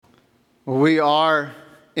We are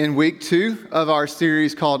in week 2 of our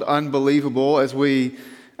series called Unbelievable as we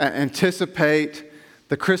anticipate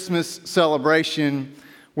the Christmas celebration.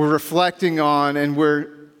 We're reflecting on and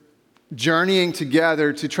we're journeying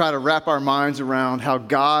together to try to wrap our minds around how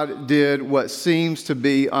God did what seems to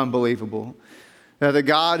be unbelievable. Now, the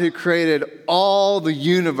God who created all the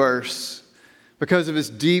universe, because of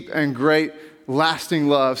his deep and great lasting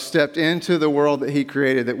love, stepped into the world that he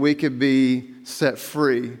created that we could be set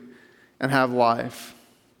free and have life.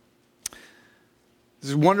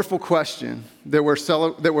 This is a wonderful question that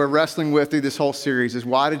we're wrestling with through this whole series is,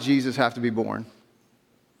 why did Jesus have to be born?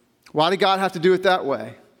 Why did God have to do it that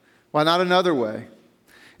way? Why not another way?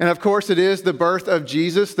 And of course, it is the birth of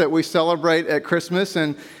Jesus that we celebrate at Christmas.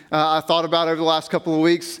 And I thought about over the last couple of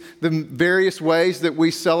weeks the various ways that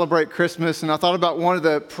we celebrate Christmas. And I thought about one of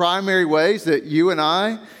the primary ways that you and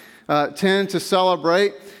I tend to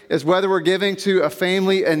celebrate is whether we're giving to a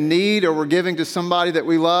family in need or we're giving to somebody that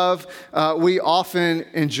we love. We often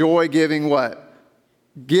enjoy giving what?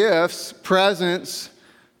 Gifts, presents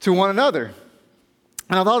to one another.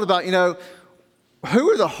 And I thought about, who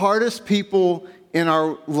are the hardest people in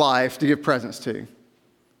our life to give presents to?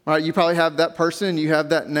 All right, you probably have that person, you have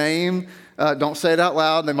that name. Don't say it out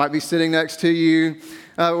loud. They might be sitting next to you.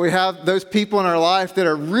 We have those people in our life that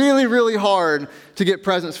are really, really hard to get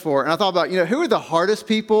presents for. And I thought about, who are the hardest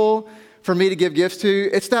people for me to give gifts to?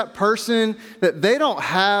 It's that person that they don't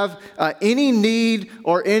have any need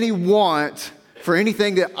or any want for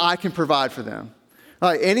anything that I can provide for them.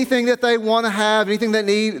 Anything that they want to have, anything they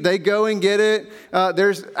need, they go and get it.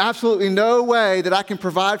 There's absolutely no way that I can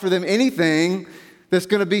provide for them anything that's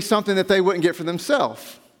going to be something that they wouldn't get for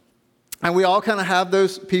themselves. And we all kind of have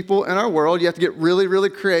those people in our world. You have to get really,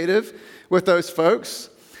 really creative with those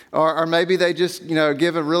folks. Or maybe they just,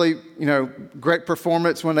 give a really, great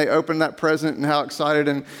performance when they open that present and how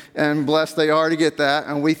excited and blessed they are to get that.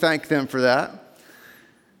 And we thank them for that.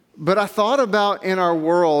 But I thought about in our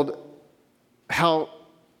world how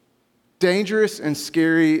dangerous and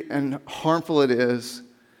scary and harmful it is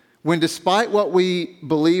when, despite what we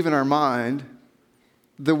believe in our mind,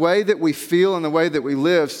 the way that we feel and the way that we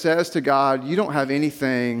live says to God, you don't have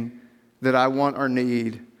anything that I want or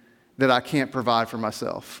need that I can't provide for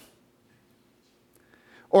myself.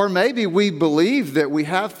 Or maybe we believe that we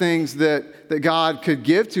have things that God could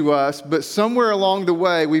give to us, but somewhere along the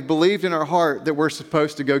way, we believed in our heart that we're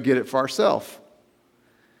supposed to go get it for ourselves.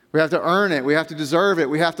 We have to earn it. We have to deserve it.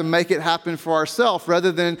 We have to make it happen for ourselves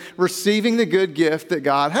rather than receiving the good gift that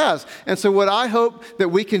God has. And so what I hope that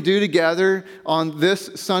we can do together on this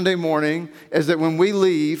Sunday morning is that when we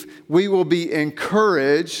leave, we will be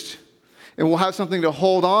encouraged and we'll have something to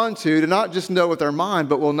hold on to not just know with our mind,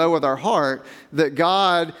 but we'll know with our heart that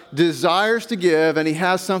God desires to give and he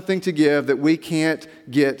has something to give that we can't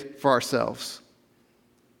get for ourselves.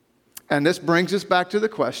 And this brings us back to the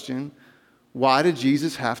question, why did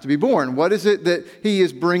Jesus have to be born? What is it that he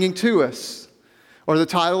is bringing to us? Or the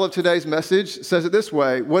title of today's message says it this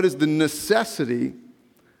way: what is the necessity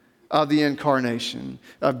of the incarnation,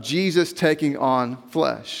 of Jesus taking on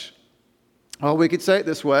flesh? Well, we could say it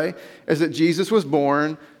this way, is that Jesus was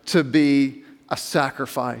born to be a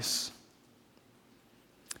sacrifice.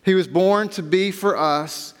 He was born to be for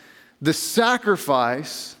us the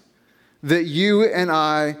sacrifice that you and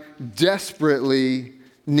I desperately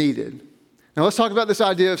needed. Now let's talk about this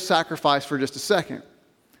idea of sacrifice for just a second.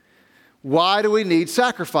 Why do we need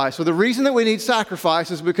sacrifice? Well, the reason that we need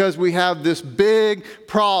sacrifice is because we have this big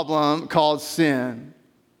problem called sin.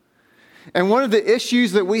 And one of the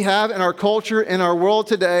issues that we have in our culture, in our world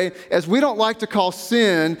today, is we don't like to call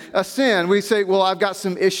sin a sin. We say, well, I've got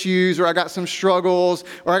some issues, or I got some struggles,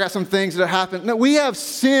 or I got some things that happen. No, we have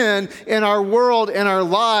sin in our world, in our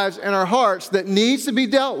lives, in our hearts that needs to be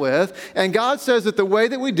dealt with. And God says that the way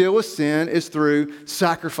that we deal with sin is through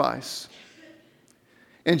sacrifice.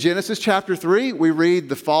 In Genesis chapter 3, we read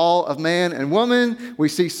the fall of man and woman. We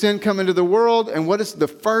see sin come into the world. And what is the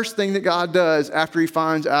first thing that God does after he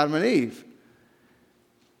finds Adam and Eve?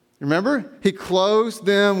 Remember? He clothes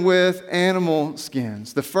them with animal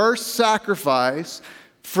skins. The first sacrifice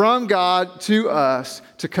from God to us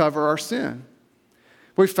to cover our sin.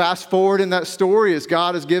 We fast forward in that story as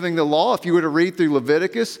God is giving the law. If you were to read through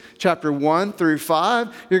Leviticus chapter 1 through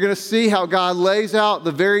 5, you're going to see how God lays out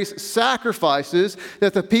the various sacrifices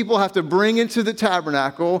that the people have to bring into the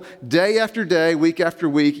tabernacle day after day, week after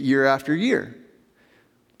week, year after year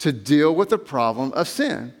to deal with the problem of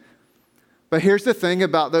sin. But here's the thing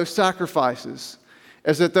about those sacrifices,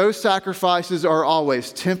 is that those sacrifices are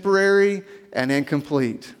always temporary and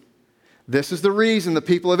incomplete. This is the reason the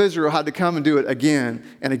people of Israel had to come and do it again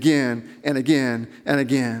and again and again and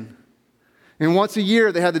again. And once a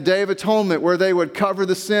year, they had the Day of Atonement where they would cover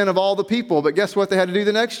the sin of all the people. But guess what they had to do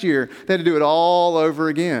the next year? They had to do it all over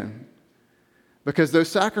again because those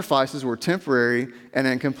sacrifices were temporary and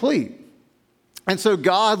incomplete. And so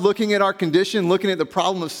God, looking at our condition, looking at the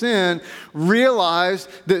problem of sin, realized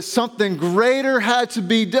that something greater had to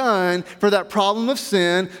be done for that problem of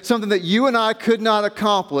sin, something that you and I could not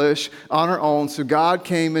accomplish on our own. So God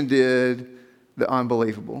came and did the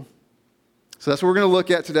unbelievable. So that's what we're going to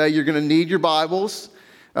look at today. You're going to need your Bibles.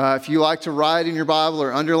 If you like to write in your Bible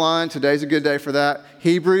or underline, today's a good day for that.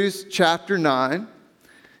 Hebrews chapter 9,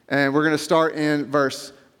 and we're going to start in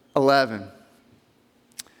verse 11.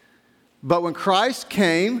 But when Christ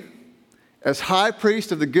came as high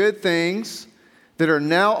priest of the good things that are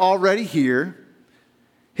now already here,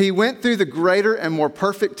 he went through the greater and more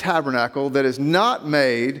perfect tabernacle that is not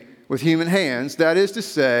made with human hands, that is to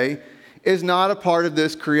say, is not a part of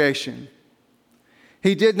this creation.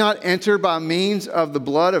 He did not enter by means of the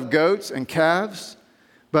blood of goats and calves,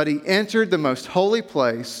 but he entered the most holy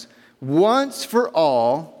place once for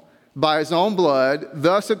all by his own blood,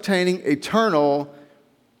 thus obtaining eternal,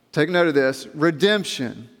 take note of this,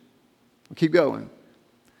 redemption. We'll keep going.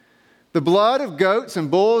 The blood of goats and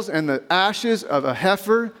bulls and the ashes of a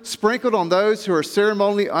heifer sprinkled on those who are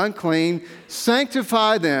ceremonially unclean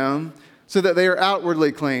sanctify them so that they are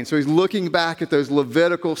outwardly clean. So he's looking back at those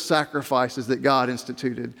Levitical sacrifices that God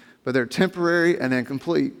instituted, but they're temporary and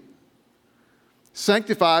incomplete.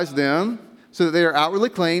 Sanctifies them so that they are outwardly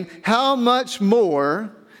clean. How much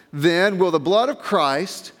more then will the blood of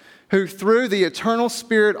Christ, who through the eternal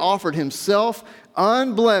Spirit offered himself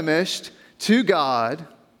unblemished to God,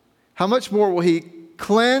 how much more will he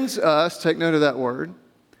cleanse us, take note of that word,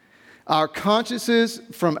 our consciences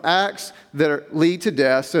from acts that lead to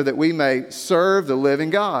death so that we may serve the living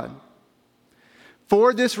God.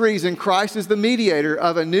 For this reason, Christ is the mediator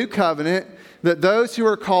of a new covenant that those who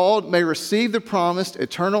are called may receive the promised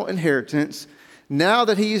eternal inheritance now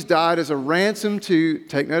that he's died as a ransom to,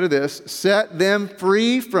 take note of this, set them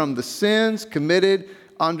free from the sins committed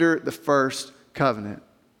under the first covenant.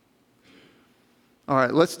 All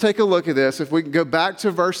right, let's take a look at this. If we can go back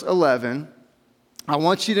to verse 11, I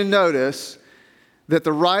want you to notice that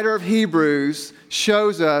the writer of Hebrews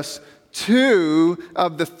shows us two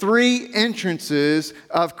of the three entrances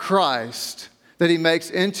of Christ that he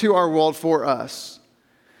makes into our world for us.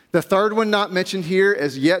 The third one not mentioned here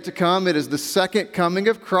is yet to come. It is the second coming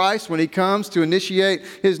of Christ when he comes to initiate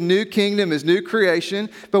his new kingdom, his new creation.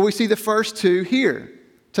 But we see the first two here.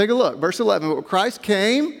 Take a look. Verse 11. When Christ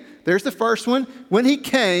came, there's the first one. When he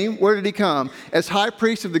came, where did he come? As high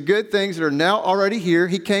priest of the good things that are now already here,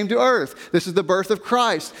 he came to earth. This is the birth of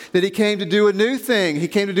Christ, that he came to do a new thing. He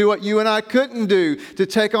came to do what you and I couldn't do, to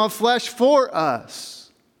take on flesh for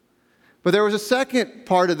us. But there was a second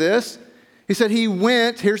part of this. He said he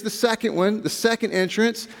went, here's the second one, the second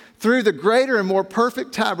entrance, through the greater and more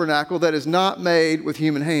perfect tabernacle that is not made with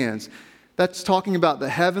human hands. That's talking about the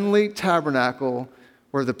heavenly tabernacle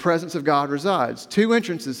where the presence of God resides. Two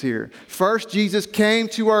entrances here. First, Jesus came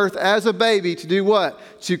to earth as a baby to do what?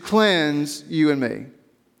 To cleanse you and me.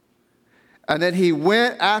 And then he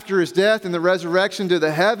went after his death and the resurrection to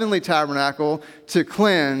the heavenly tabernacle to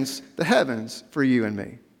cleanse the heavens for you and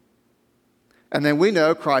me. And then we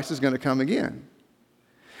know Christ is going to come again.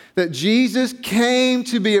 That Jesus came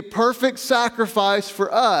to be a perfect sacrifice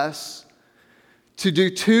for us to do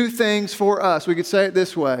two things for us. We could say it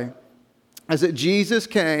this way, as that Jesus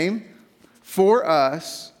came for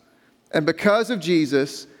us, and because of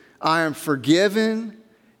Jesus, I am forgiven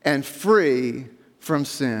and free from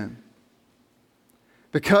sin.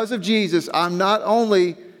 Because of Jesus, I'm not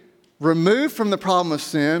only removed from the problem of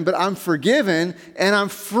sin, but I'm forgiven and I'm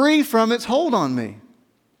free from its hold on me.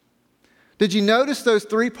 Did you notice those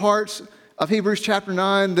three parts of Hebrews chapter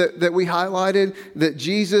 9 that we highlighted? That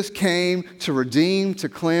Jesus came to redeem, to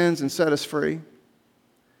cleanse, and set us free?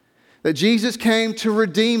 That Jesus came to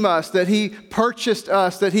redeem us, that he purchased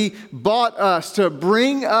us, that he bought us to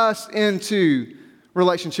bring us into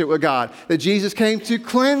relationship with God. That Jesus came to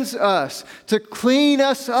cleanse us, to clean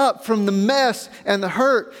us up from the mess and the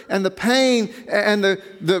hurt and the pain and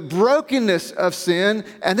the brokenness of sin.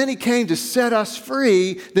 And then he came to set us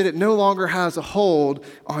free, that it no longer has a hold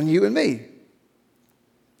on you and me.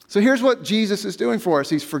 So here's what Jesus is doing for us.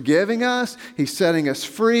 He's forgiving us. He's setting us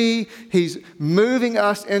free. He's moving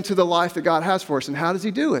us into the life that God has for us. And how does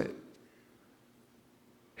he do it?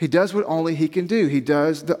 He does what only he can do. He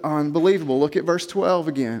does the unbelievable. Look at verse 12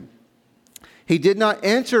 again. He did not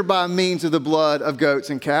enter by means of the blood of goats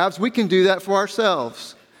and calves. We can do that for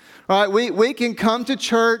ourselves. Right? We can come to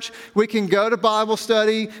church. We can go to Bible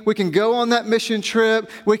study. We can go on that mission trip.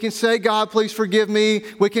 We can say, God, please forgive me.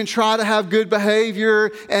 We can try to have good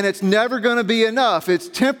behavior, and it's never going to be enough. It's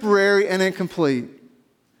temporary and incomplete.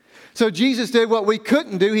 So Jesus did what we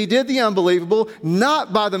couldn't do. He did the unbelievable,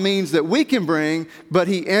 not by the means that we can bring, but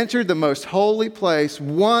he entered the most holy place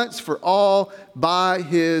once for all by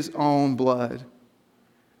his own blood,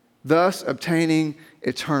 thus obtaining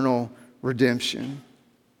eternal redemption.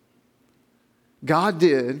 God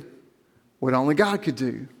did what only God could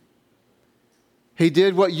do. He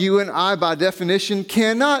did what you and I, by definition,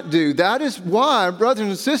 cannot do. That is why, brothers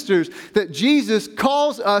and sisters, that Jesus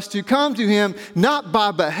calls us to come to him not by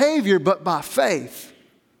behavior, but by faith.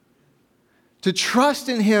 To trust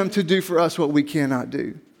in him to do for us what we cannot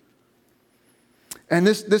do. And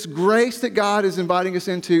this grace that God is inviting us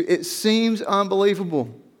into, it seems unbelievable.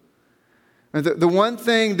 The one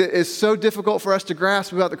thing that is so difficult for us to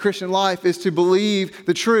grasp about the Christian life is to believe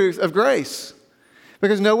the truth of grace.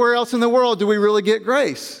 Because nowhere else in the world do we really get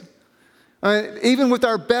grace. Even with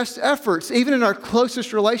our best efforts, even in our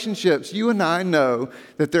closest relationships, you and I know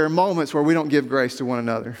that there are moments where we don't give grace to one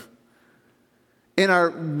another. In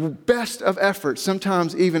our best of efforts,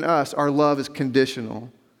 sometimes even us, our love is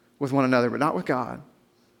conditional with one another, but not with God.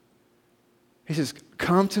 He says,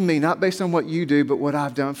 come to me, not based on what you do, but what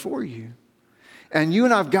I've done for you. And you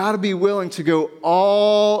and I have got to be willing to go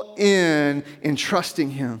all in trusting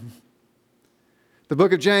him. The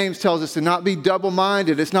book of James tells us to not be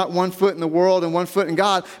double-minded. It's not one foot in the world and one foot in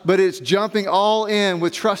God, but it's jumping all in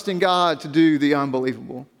with trusting God to do the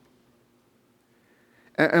unbelievable.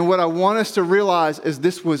 And what I want us to realize is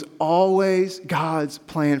this was always God's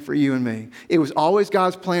plan for you and me. It was always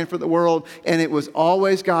God's plan for the world, and it was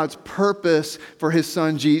always God's purpose for his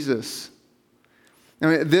son Jesus. I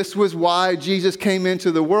mean, this was why Jesus came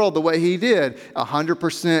into the world the way he did,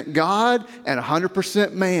 100% God and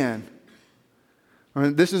 100% man. I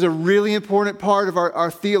mean, this is a really important part of our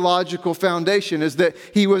theological foundation, is that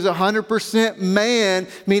he was 100% man,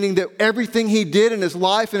 meaning that everything he did in his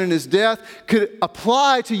life and in his death could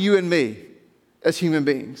apply to you and me as human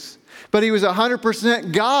beings. But he was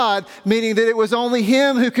 100% God, meaning that it was only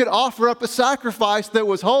him who could offer up a sacrifice that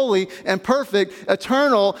was holy and perfect,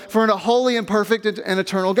 eternal, for a holy and perfect and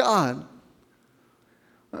eternal God.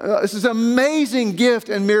 This is an amazing gift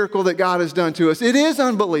and miracle that God has done to us. It is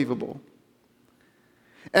unbelievable.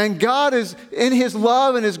 And God is, in his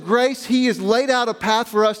love and his grace, he has laid out a path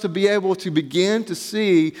for us to be able to begin to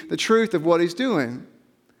see the truth of what he's doing.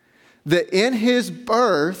 That in his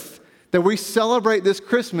birth, that we celebrate this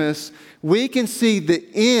Christmas, we can see the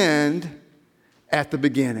end at the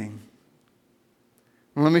beginning.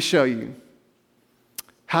 And let me show you.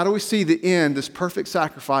 How do we see the end, this perfect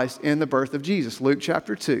sacrifice in the birth of Jesus? Luke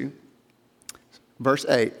chapter 2, verse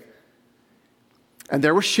 8. And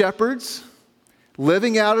there were shepherds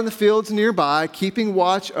living out in the fields nearby, keeping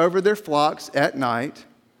watch over their flocks at night.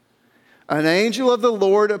 An angel of the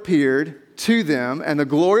Lord appeared to them, and the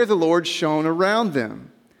glory of the Lord shone around them.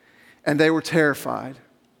 And they were terrified.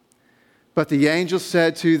 But the angel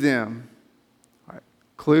said to them, all right,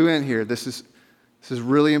 clue in here, this is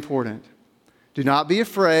really important. Do not be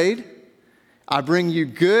afraid. I bring you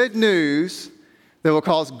good news that will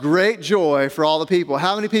cause great joy for all the people.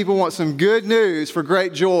 How many people want some good news for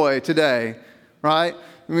great joy today? Right?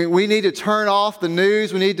 I mean, we need to turn off the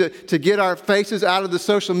news. We need to get our faces out of the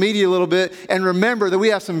social media a little bit and remember that we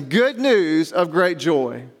have some good news of great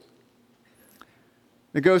joy.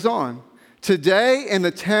 It goes on. Today in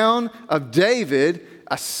the town of David,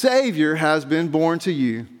 a Savior has been born to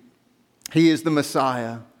you. He is the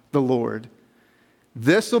Messiah, the Lord.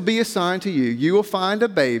 This will be a sign to you. You will find a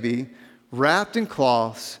baby wrapped in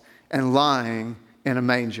cloths and lying in a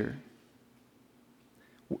manger.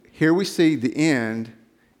 Here we see the end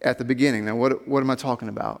at the beginning. Now, what am I talking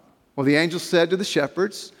about? Well, the angel said to the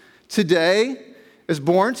shepherds, today is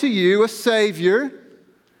born to you a Savior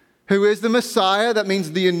who is the Messiah. That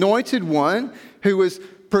means the anointed one, who was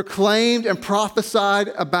proclaimed and prophesied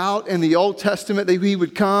about in the Old Testament, that he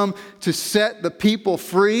would come to set the people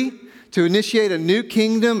free, to initiate a new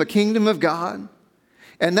kingdom, a kingdom of God.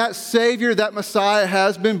 And that Savior, that Messiah,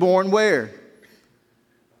 has been born where?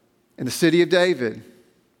 In the city of David.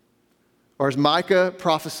 Or as Micah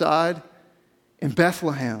prophesied, in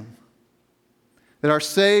Bethlehem. That our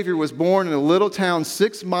Savior was born in a little town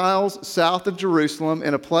 6 miles south of Jerusalem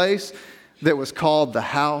in a place that was called the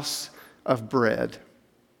House of Bread.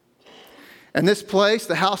 And this place,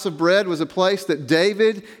 the House of Bread, was a place that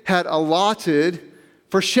David had allotted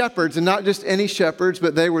for shepherds, and not just any shepherds,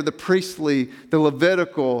 but they were the priestly, the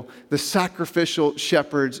Levitical, the sacrificial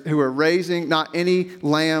shepherds who were raising not any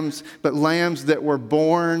lambs, but lambs that were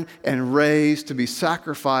born and raised to be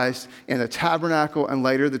sacrificed in the tabernacle and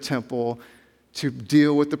later the temple to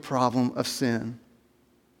deal with the problem of sin.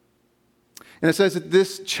 And it says that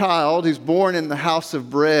this child who's born in the house of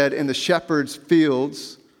bread in the shepherd's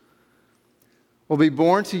fields will be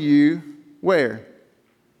born to you where?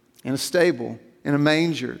 In a stable, in a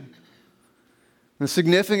manger. And the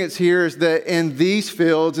significance here is that in these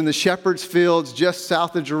fields, in the shepherd's fields just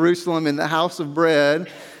south of Jerusalem, in the house of bread,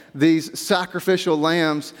 these sacrificial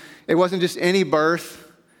lambs, it wasn't just any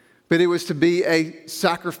birth, but it was to be a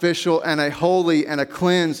sacrificial and a holy and a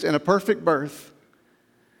cleansed and a perfect birth.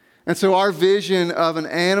 And so our vision of an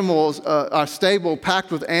animal's, a stable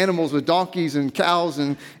packed with animals, with donkeys and cows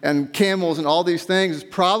and camels and all these things is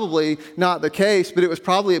probably not the case, but it was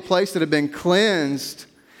probably a place that had been cleansed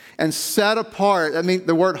and set apart. I mean,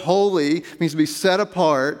 the word holy means to be set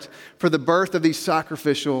apart for the birth of these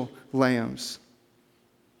sacrificial lambs.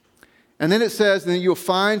 And then it says, then you'll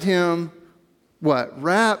find him, what?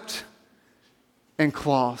 Wrapped in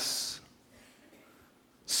cloths,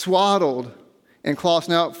 swaddled in cloths.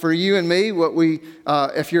 Now, for you and me,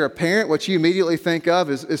 if you're a parent, what you immediately think of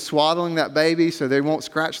is swaddling that baby so they won't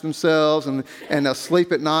scratch themselves and they'll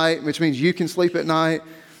sleep at night, which means you can sleep at night.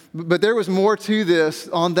 But there was more to this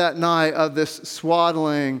on that night of this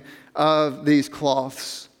swaddling of these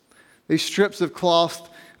cloths. These strips of cloth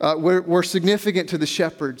were significant to the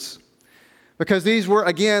shepherds, because these were,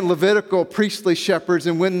 again, Levitical priestly shepherds.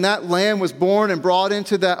 And when that lamb was born and brought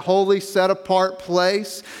into that holy, set-apart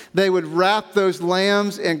place, they would wrap those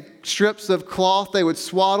lambs in strips of cloth. They would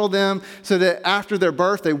swaddle them so that after their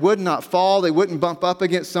birth, they would not fall. They wouldn't bump up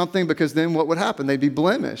against something, because then what would happen? They'd be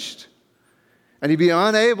blemished. And you'd be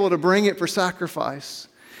unable to bring it for sacrifice.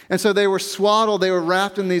 And so they were swaddled. They were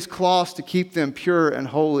wrapped in these cloths to keep them pure and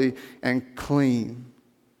holy and clean.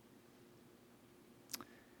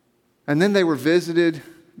 And then they were visited,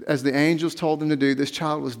 as the angels told them to do. This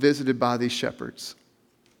child was visited by these shepherds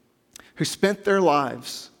who spent their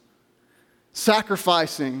lives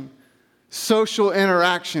sacrificing social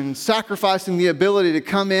interaction, sacrificing the ability to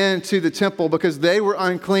come into the temple because they were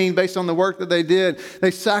unclean based on the work that they did.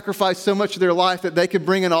 They sacrificed so much of their life that they could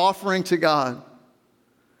bring an offering to God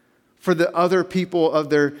for the other people of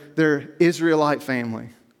their Israelite family.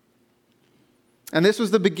 And this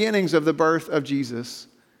was the beginnings of the birth of Jesus.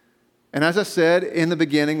 And as I said, in the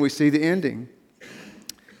beginning, we see the ending.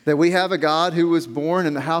 That we have a God who was born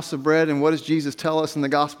in the house of bread. And what does Jesus tell us in the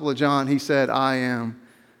Gospel of John? He said, I am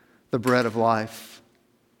the bread of life.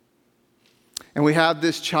 And we have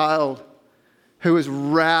this child who is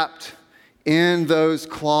wrapped in those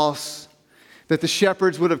cloths, that the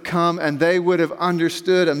shepherds would have come and they would have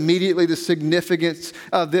understood immediately the significance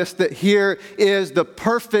of this, that here is the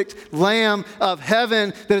perfect Lamb of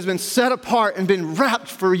heaven that has been set apart and been wrapped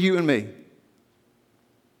for you and me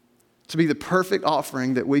to be the perfect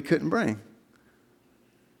offering that we couldn't bring.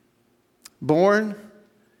 Born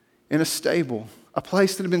in a stable, a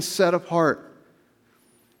place that had been set apart.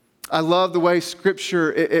 I love the way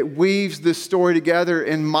Scripture, it weaves this story together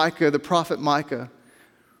in Micah, the prophet Micah.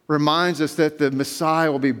 Reminds us that the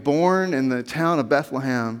Messiah will be born in the town of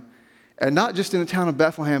Bethlehem. And not just in the town of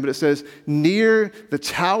Bethlehem, but it says, near the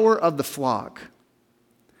tower of the flock.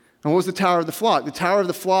 And what was the tower of the flock? The tower of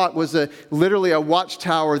the flock was literally a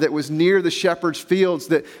watchtower that was near the shepherds' fields,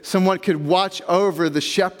 that someone could watch over the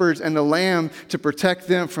shepherds and the lamb to protect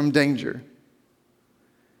them from danger.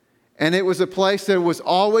 And it was a place that was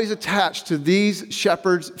always attached to these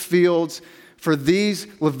shepherds' fields, for these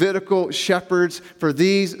Levitical shepherds, for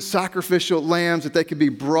these sacrificial lambs, that they could be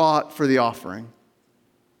brought for the offering.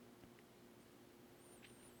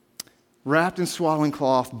 Wrapped in swaddling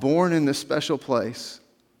cloth, born in this special place.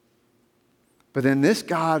 But then this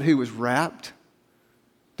God who was wrapped,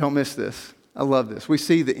 don't miss this. I love this. We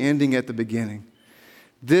see the ending at the beginning.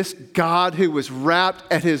 This God who was wrapped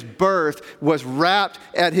at his birth was wrapped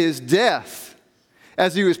at his death,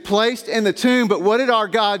 as he was placed in the tomb. But what did our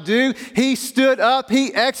God do? He stood up.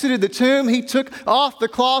 He exited the tomb. He took off the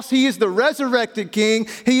cloths. He is the resurrected King.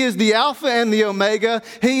 He is the Alpha and the Omega.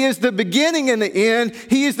 He is the beginning and the end.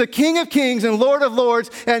 He is the King of kings and Lord of lords,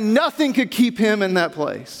 and nothing could keep him in that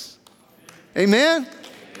place. Amen?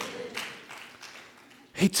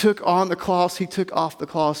 He took on the cross. He took off the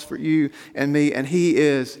cross for you and me, and he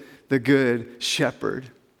is the good shepherd,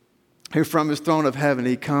 who from his throne of heaven,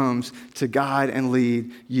 he comes to guide and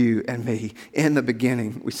lead you and me. In the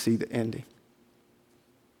beginning, we see the ending.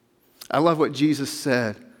 I love what Jesus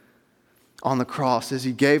said on the cross as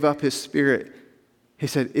he gave up his spirit. He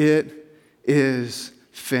said, it is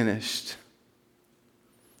finished.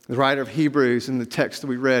 The writer of Hebrews, in the text that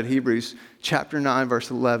we read, Hebrews chapter 9, verse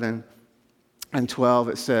 11 and 12,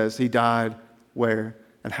 it says, he died where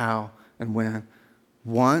and how and when?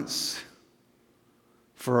 Once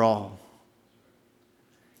for all.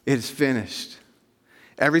 It is finished.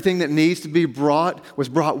 Everything that needs to be brought was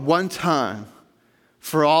brought one time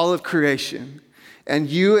for all of creation. And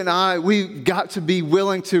you and I, we've got to be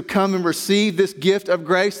willing to come and receive this gift of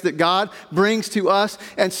grace that God brings to us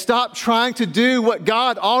and stop trying to do what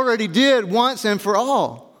God already did once and for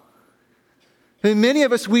all. And many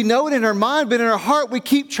of us, we know it in our mind, but in our heart, we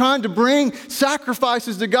keep trying to bring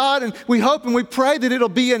sacrifices to God, and we hope and we pray that it'll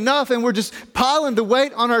be enough, and we're just piling the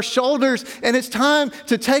weight on our shoulders, and it's time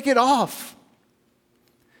to take it off.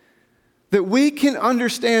 That we can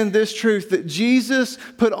understand this truth, that Jesus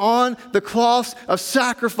put on the cross of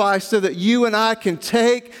sacrifice so that you and I can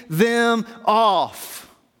take them off.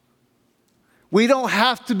 We don't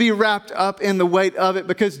have to be wrapped up in the weight of it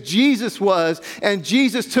because Jesus was, and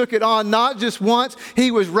Jesus took it on not just once. He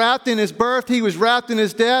was wrapped in his birth, he was wrapped in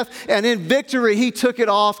his death, and in victory he took it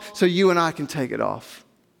off so you and I can take it off.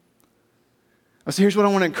 So here's what I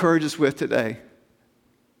want to encourage us with today.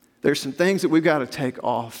 There's some things that we've got to take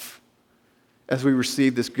off as we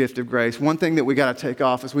receive this gift of grace. One thing that we got to take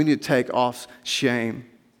off is we need to take off shame.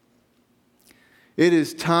 It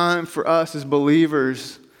is time for us as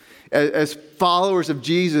believers, as followers of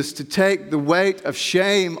Jesus, to take the weight of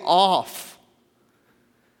shame off.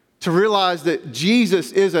 To realize that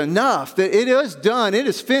Jesus is enough, that it is done, it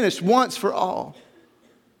is finished once for all.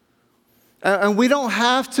 And we don't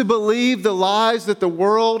have to believe the lies that the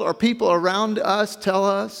world or people around us tell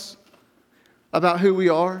us about who we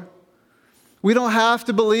are. We don't have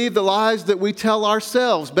to believe the lies that we tell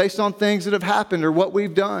ourselves based on things that have happened or what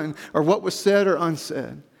we've done or what was said or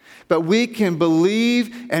unsaid. But we can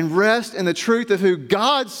believe and rest in the truth of who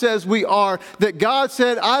God says we are. That God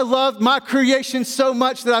said, I loved my creation so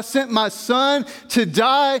much that I sent my son to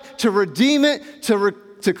die, to redeem it,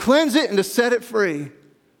 to cleanse it, and to set it free.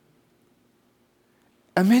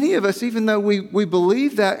 And many of us, even though we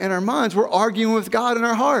believe that in our minds, we're arguing with God in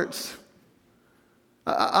our hearts.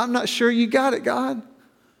 I'm not sure you got it, God.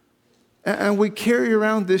 And we carry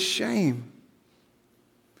around this shame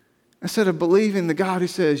instead of believing the God who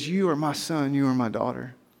says, you are my son, you are my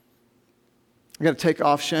daughter. We've got to take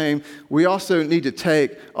off shame. We also need to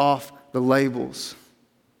take off the labels.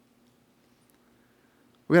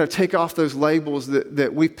 We've got to take off those labels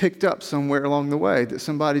that we picked up somewhere along the way, that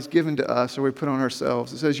somebody's given to us or we put on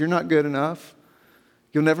ourselves. It says, you're not good enough.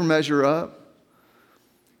 You'll never measure up.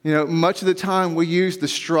 You know, much of the time we use the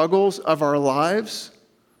struggles of our lives,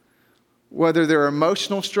 whether they're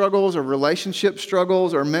emotional struggles or relationship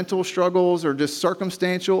struggles or mental struggles or just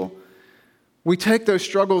circumstantial. We take those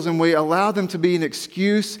struggles and we allow them to be an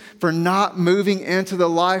excuse for not moving into the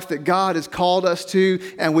life that God has called us to,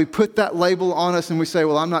 and we put that label on us and we say,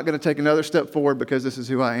 well, I'm not going to take another step forward because this is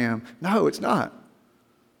who I am. No, it's not.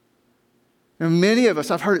 And many of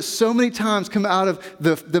us, I've heard it so many times come out of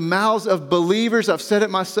the mouths of believers. I've said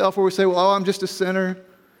it myself where we say, well, I'm just a sinner.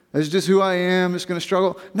 This is just who I am. I'm just going to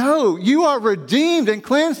struggle. No, you are redeemed and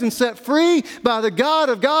cleansed and set free by the God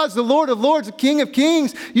of gods, the Lord of lords, the King of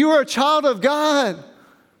kings. You are a child of God.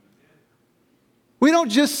 We don't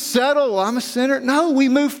just settle, I'm a sinner. No, we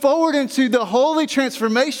move forward into the holy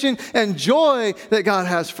transformation and joy that God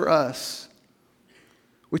has for us.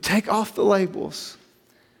 We take off the labels.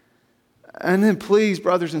 And then please,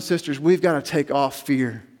 brothers and sisters, we've got to take off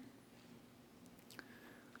fear.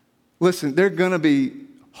 Listen, there are going to be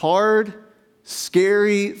hard,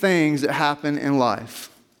 scary things that happen in life.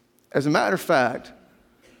 As a matter of fact,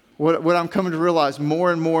 what I'm coming to realize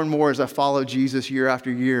more and more and more as I follow Jesus year after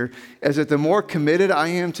year is that the more committed I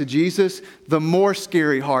am to Jesus, the more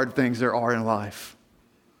scary, hard things there are in life.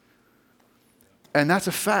 And that's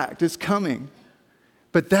a fact. It's coming.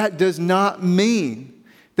 But that does not mean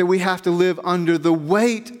that we have to live under the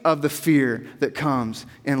weight of the fear that comes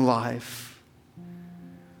in life.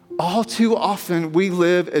 All too often, we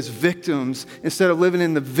live as victims instead of living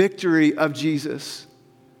in the victory of Jesus.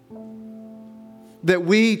 That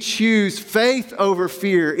we choose faith over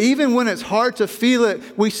fear. Even when it's hard to feel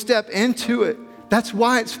it, we step into it. That's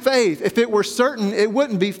why it's faith. If it were certain, it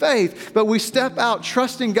wouldn't be faith. But we step out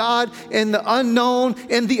trusting God in the unknown,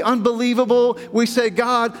 in the unbelievable. We say,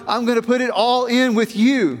 God, I'm going to put it all in with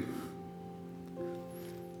you.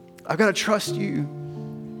 I've got to trust you.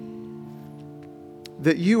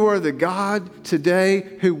 that you are the God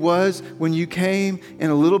today who was when you came in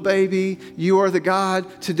a little baby. You are the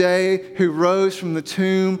God today who rose from the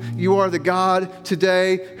tomb. You are the God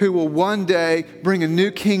today who will one day bring a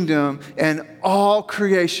new kingdom, and all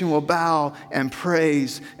creation will bow and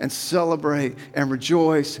praise and celebrate and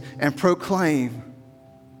rejoice and proclaim.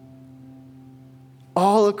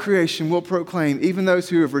 All of creation will proclaim, even those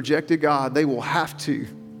who have rejected God, they will have to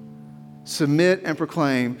submit and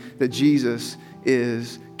proclaim that Jesus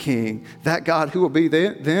is King. That God who will be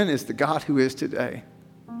then is the God who is today.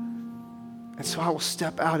 And so I will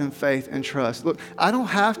step out in faith and trust. Look, I don't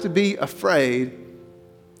have to be afraid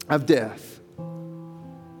of death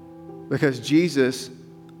because Jesus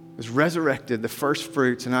was resurrected, the first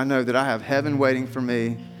fruits, and I know that I have heaven waiting for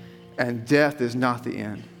me, and death is not the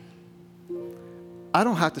end. I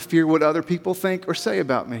don't have to fear what other people think or say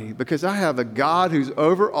about me because I have a God who's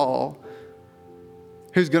over all,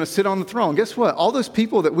 who's going to sit on the throne. Guess what? All those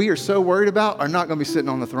people that we are so worried about are not going to be sitting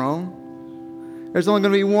on the throne. There's only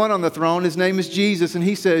going to be one on the throne. His name is Jesus, and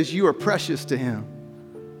he says, you are precious to him.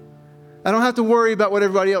 I don't have to worry about what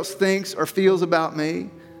everybody else thinks or feels about me.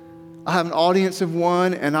 I have an audience of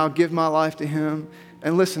one, and I'll give my life to him.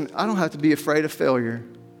 And listen, I don't have to be afraid of failure.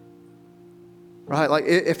 Right? Like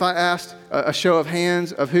if I asked a show of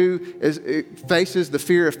hands of who faces the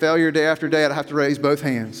fear of failure day after day, I'd have to raise both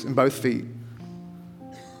hands and both feet.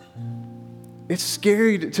 It's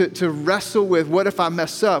scary to wrestle with, what if I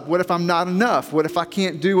mess up? What if I'm not enough? What if I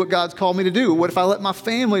can't do what God's called me to do? What if I let my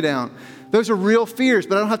family down? Those are real fears,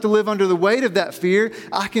 but I don't have to live under the weight of that fear.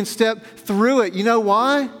 I can step through it. You know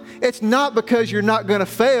why? It's not because you're not going to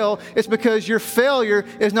fail. It's because your failure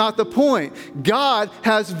is not the point. God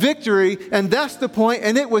has victory, and that's the point.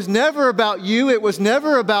 And it was never about you. It was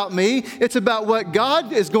never about me. It's about what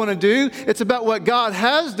God is going to do. It's about what God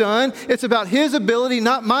has done. It's about his ability,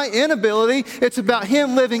 not my inability. It's about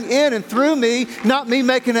him living in and through me, not me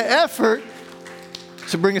making an effort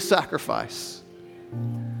to bring a sacrifice.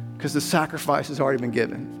 Because the sacrifice has already been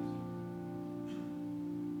given.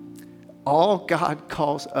 All God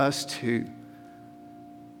calls us to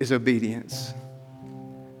is obedience.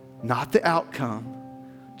 Not the outcome,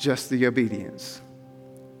 just the obedience.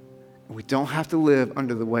 And we don't have to live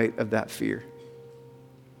under the weight of that fear.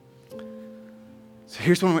 So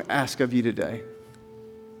here's what I'm going to ask of you today.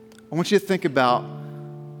 I want you to think about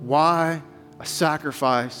why a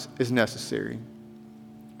sacrifice is necessary.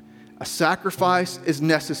 A sacrifice is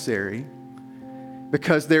necessary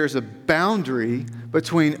because there's a boundary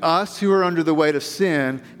between us who are under the weight of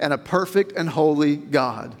sin and a perfect and holy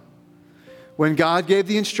God. When God gave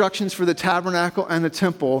the instructions for the tabernacle and the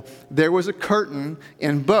temple, there was a curtain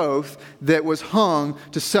in both that was hung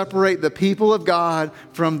to separate the people of God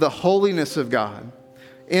from the holiness of God,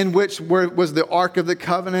 in which was the Ark of the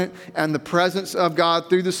Covenant and the presence of God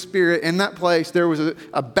through the Spirit. In that place, there was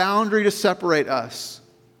a boundary to separate us.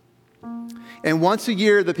 And once a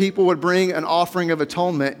year, the people would bring an offering of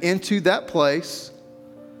atonement into that place,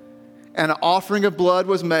 and an offering of blood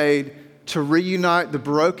was made to reunite the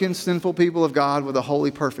broken, sinful people of God with a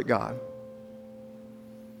holy, perfect God.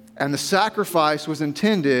 And the sacrifice was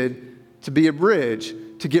intended to be a bridge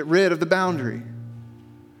to get rid of the boundary.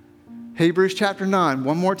 Hebrews chapter 9,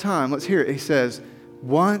 one more time, let's hear it. He says,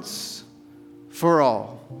 once for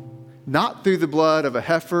all. Not through the blood of a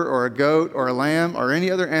heifer or a goat or a lamb or any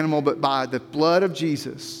other animal, but by the blood of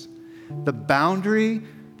Jesus. The boundary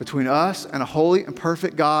between us and a holy and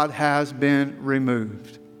perfect God has been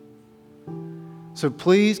removed. So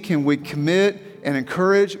please, can we commit and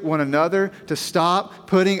encourage one another to stop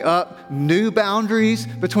putting up new boundaries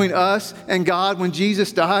between us and God when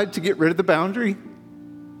Jesus died to get rid of the boundary?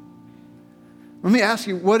 Let me ask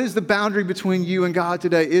you, what is the boundary between you and God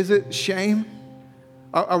today? Is it shame?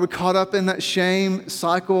 Are we caught up in that shame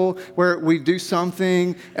cycle where we do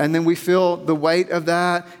something and then we feel the weight of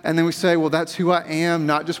that and then we say, well, that's who I am,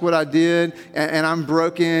 not just what I did, and I'm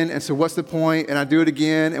broken, and so what's the point? And I do it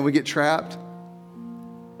again and we get trapped.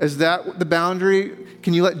 Is that the boundary?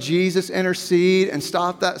 Can you let Jesus intercede and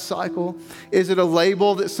stop that cycle? Is it a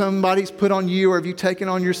label that somebody's put on you, or have you taken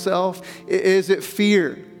on yourself? Is it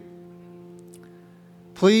fear?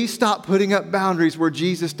 Please stop putting up boundaries where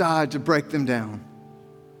Jesus died to break them down.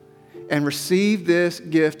 And receive this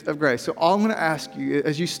gift of grace. So all I'm going to ask you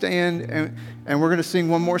as you stand, and we're going to sing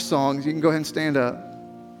one more song. You can go ahead and stand up.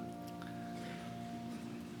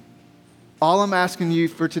 All I'm asking you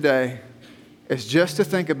for today is just to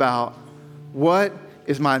think about, what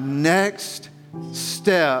is my next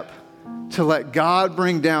step to let God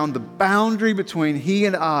bring down the boundary between he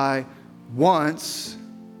and I once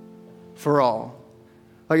for all.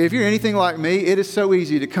 Like if you're anything like me, it is so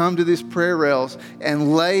easy to come to these prayer rails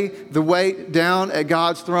and lay the weight down at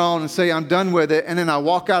God's throne and say, I'm done with it. And then I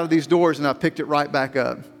walk out of these doors and I picked it right back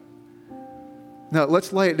up. No,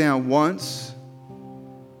 let's lay it down once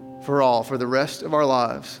for all, for the rest of our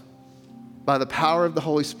lives. By the power of the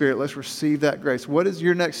Holy Spirit, let's receive that grace. What is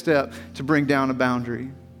your next step to bring down a boundary?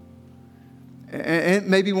 And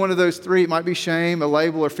maybe one of those three. It might be shame, a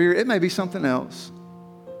label, or fear. It may be something else.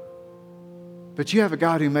 But you have a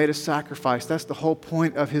God who made a sacrifice. That's the whole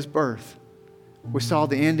point of his birth. We saw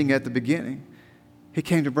the ending at the beginning. He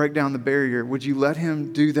came to break down the barrier. Would you let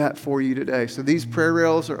him do that for you today? So these prayer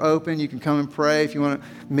rails are open. You can come and pray. If you want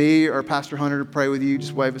me or Pastor Hunter to pray with you,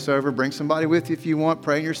 just wave us over. Bring somebody with you if you want.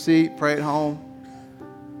 Pray in your seat. Pray at home.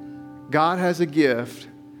 God has a gift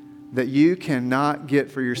that you cannot get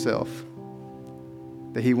for yourself,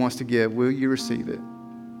 that he wants to give. Will you receive it?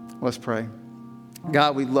 Let's pray.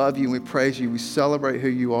 God, we love you and we praise you. We celebrate who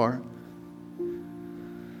you are.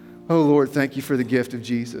 Oh, Lord, thank you for the gift of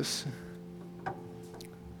Jesus.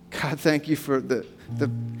 God, thank you for the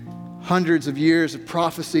hundreds of years of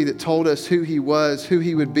prophecy that told us who he was, who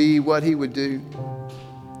he would be, what he would do.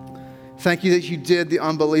 Thank you that you did the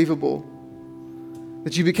unbelievable,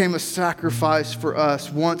 that you became a sacrifice for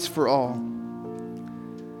us once for all.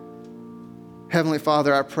 Heavenly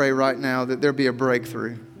Father, I pray right now that there be a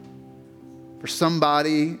breakthrough for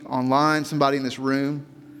somebody online, somebody in this room,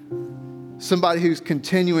 somebody who's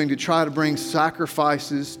continuing to try to bring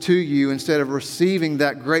sacrifices to you instead of receiving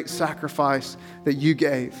that great sacrifice that you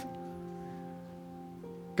gave.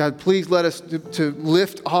 God, please let us to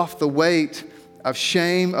lift off the weight of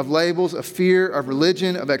shame, of labels, of fear, of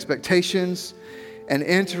religion, of expectations, and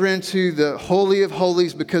enter into the Holy of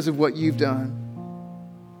Holies because of what you've done.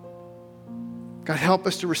 God, help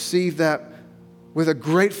us to receive that with a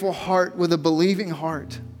grateful heart, with a believing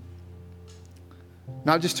heart.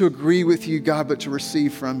 Not just to agree with you, God, but to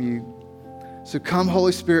receive from you. So come,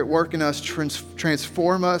 Holy Spirit, work in us,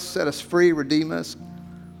 transform us, set us free, redeem us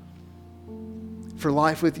for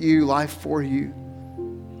life with you, life for you.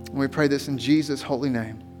 And we pray this in Jesus' holy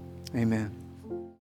name. Amen.